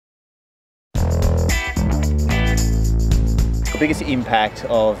biggest impact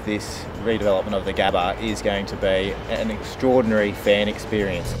of this redevelopment of the Gabba is going to be an extraordinary fan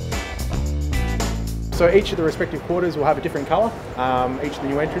experience. So each of the respective quarters will have a different colour, each of the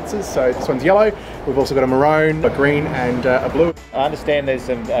new entrances. So this one's yellow, we've also got a maroon, a green and a blue. I understand there's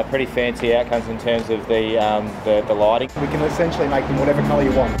some pretty fancy outcomes in terms of the lighting. We can essentially make them whatever colour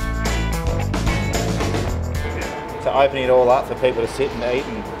you want. So opening it all up for people to sit and eat,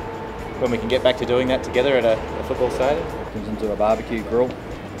 and when we can get back to doing that together at a football stadium. Comes into a barbecue grill.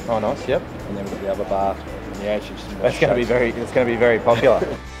 Oh nice, yep. And then we've got the other bar on the edge. It's going to be very popular.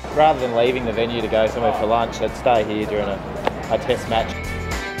 Rather than leaving the venue to go somewhere for lunch, I'd stay here during a test match.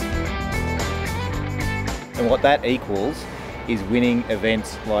 And what that equals is winning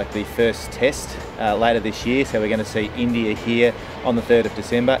events like the first test later this year. So we're going to see India here on the 3rd of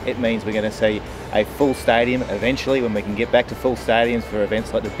December. It means we're going to see a full stadium eventually when we can get back to full stadiums for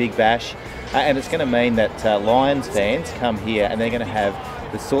events like the Big Bash. And it's going to mean that Lions fans come here and they're going to have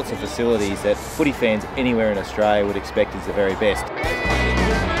the sorts of facilities that footy fans anywhere in Australia would expect is the very best.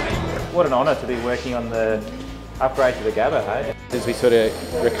 What an honour to be working on the upgrade to the Gabba, hey? As we sort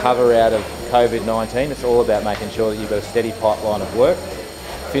of recover out of COVID-19, it's all about making sure that you've got a steady pipeline of work,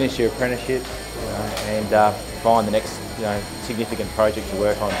 finish your apprenticeship, and find the next significant project to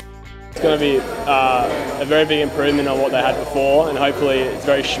work on. It's going to be a very big improvement on what they had before, and hopefully it's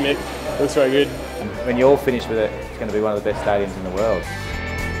very schmick, looks very good. When you're finished with it, it's going to be one of the best stadiums in the world.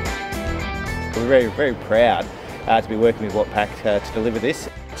 We're very, very proud to be working with Watpac to deliver this.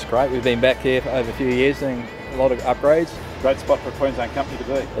 It's great. We've been back here for over a few years doing a lot of upgrades. Great spot for a Queensland company to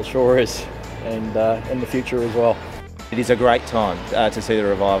be. It sure is, and in the future as well. It is a great time to see the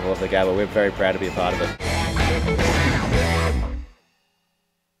revival of the Gabba. We're very proud to be a part of it.